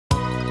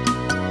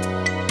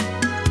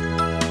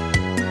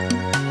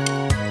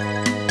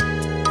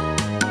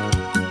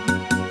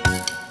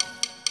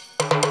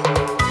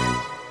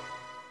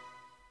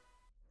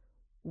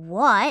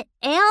What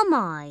am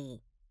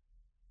I?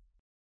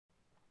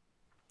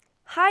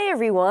 Hi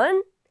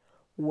everyone!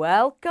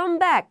 Welcome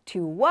back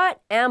to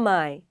What Am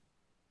I?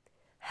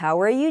 How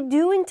are you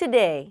doing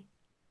today?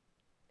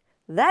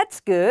 That's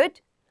good.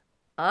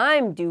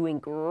 I'm doing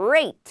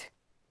great.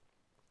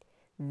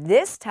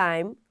 This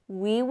time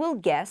we will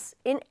guess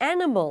an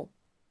animal.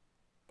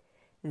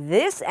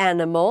 This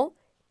animal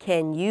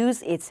can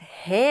use its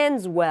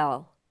hands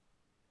well.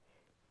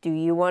 Do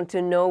you want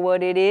to know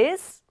what it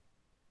is?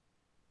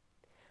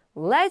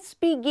 Let's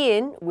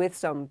begin with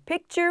some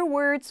picture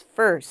words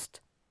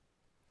first.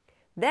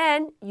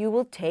 Then you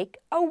will take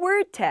a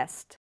word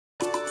test.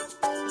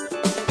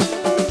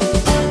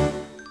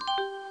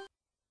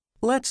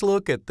 Let's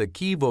look at the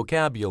key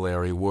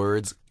vocabulary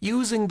words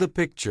using the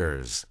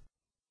pictures.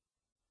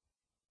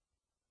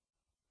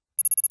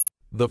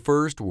 The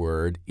first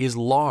word is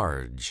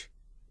large.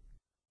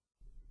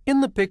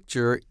 In the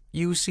picture,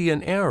 you see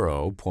an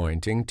arrow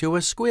pointing to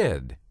a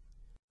squid.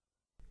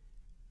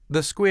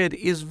 The squid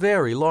is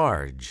very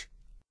large.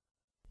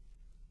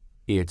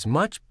 It's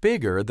much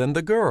bigger than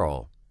the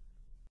girl.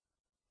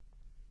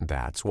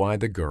 That's why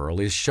the girl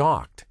is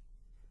shocked.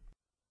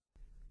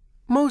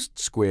 Most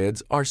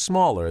squids are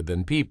smaller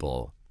than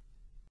people.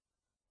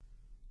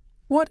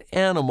 What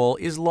animal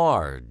is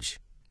large?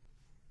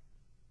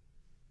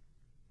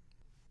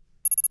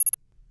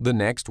 The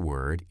next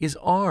word is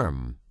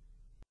arm.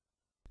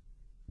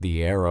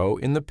 The arrow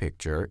in the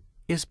picture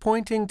is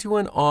pointing to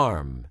an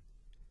arm.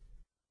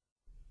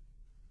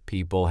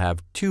 People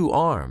have two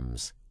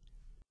arms.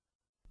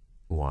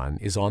 One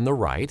is on the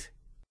right,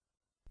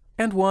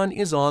 and one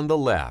is on the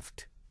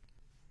left.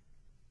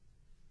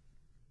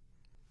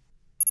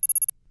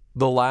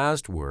 The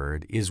last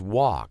word is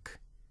walk.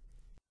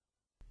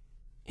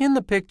 In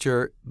the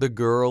picture, the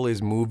girl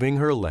is moving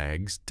her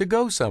legs to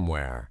go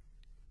somewhere.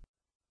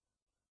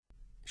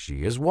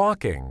 She is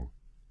walking.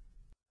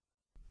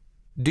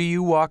 Do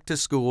you walk to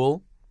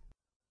school?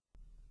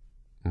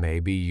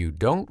 Maybe you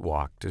don't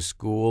walk to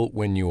school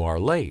when you are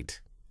late.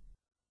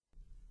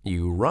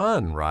 You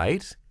run,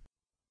 right?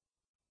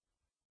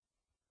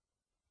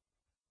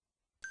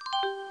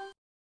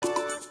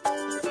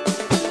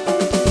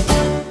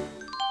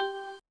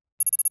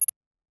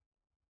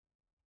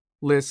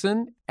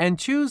 Listen and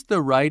choose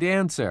the right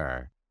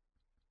answer.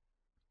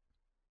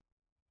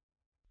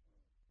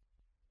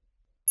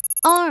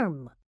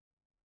 Arm.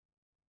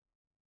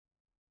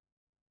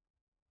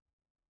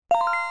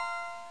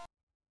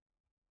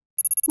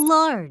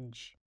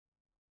 Large.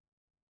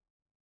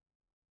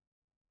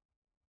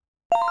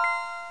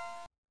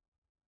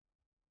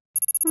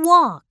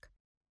 Walk.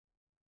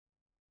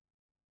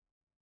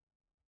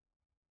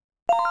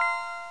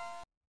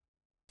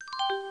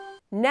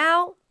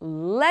 Now,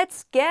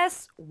 let's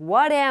guess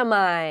what am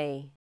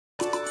I?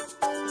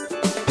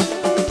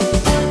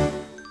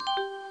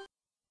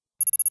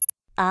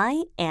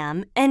 I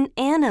am an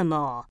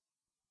animal.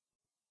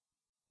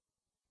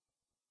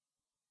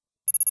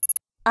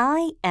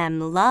 I am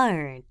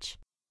large.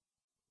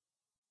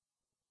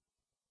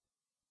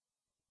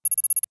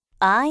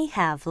 I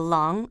have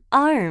long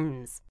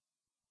arms.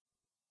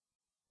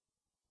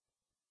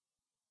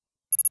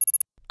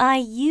 I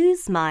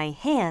use my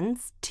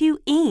hands to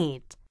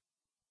eat.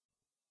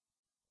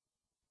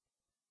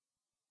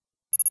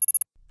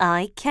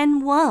 I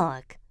can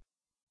walk.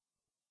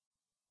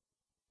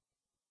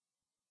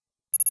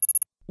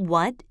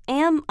 What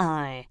am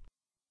I?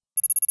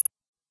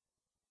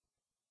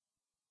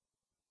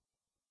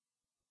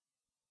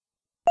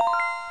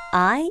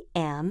 I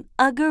am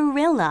a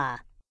gorilla.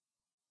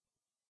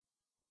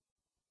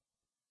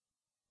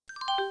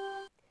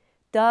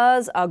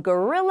 Does a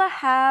gorilla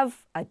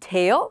have a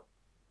tail?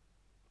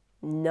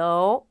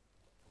 No,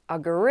 a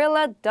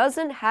gorilla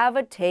doesn't have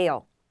a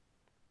tail.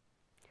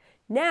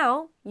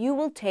 Now you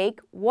will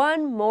take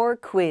one more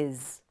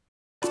quiz.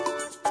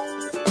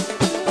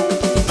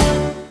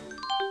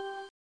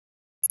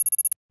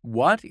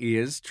 What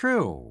is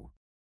true?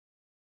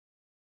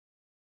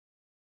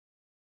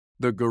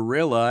 The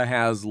gorilla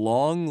has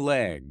long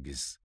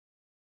legs.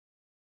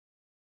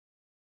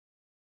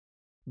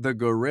 The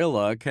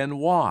gorilla can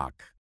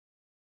walk.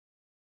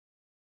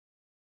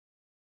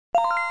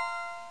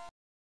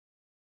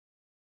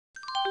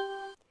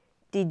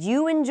 Did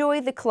you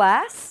enjoy the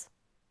class?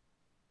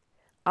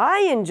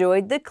 I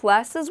enjoyed the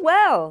class as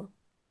well.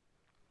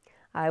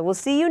 I will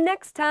see you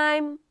next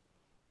time.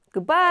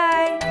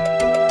 Goodbye.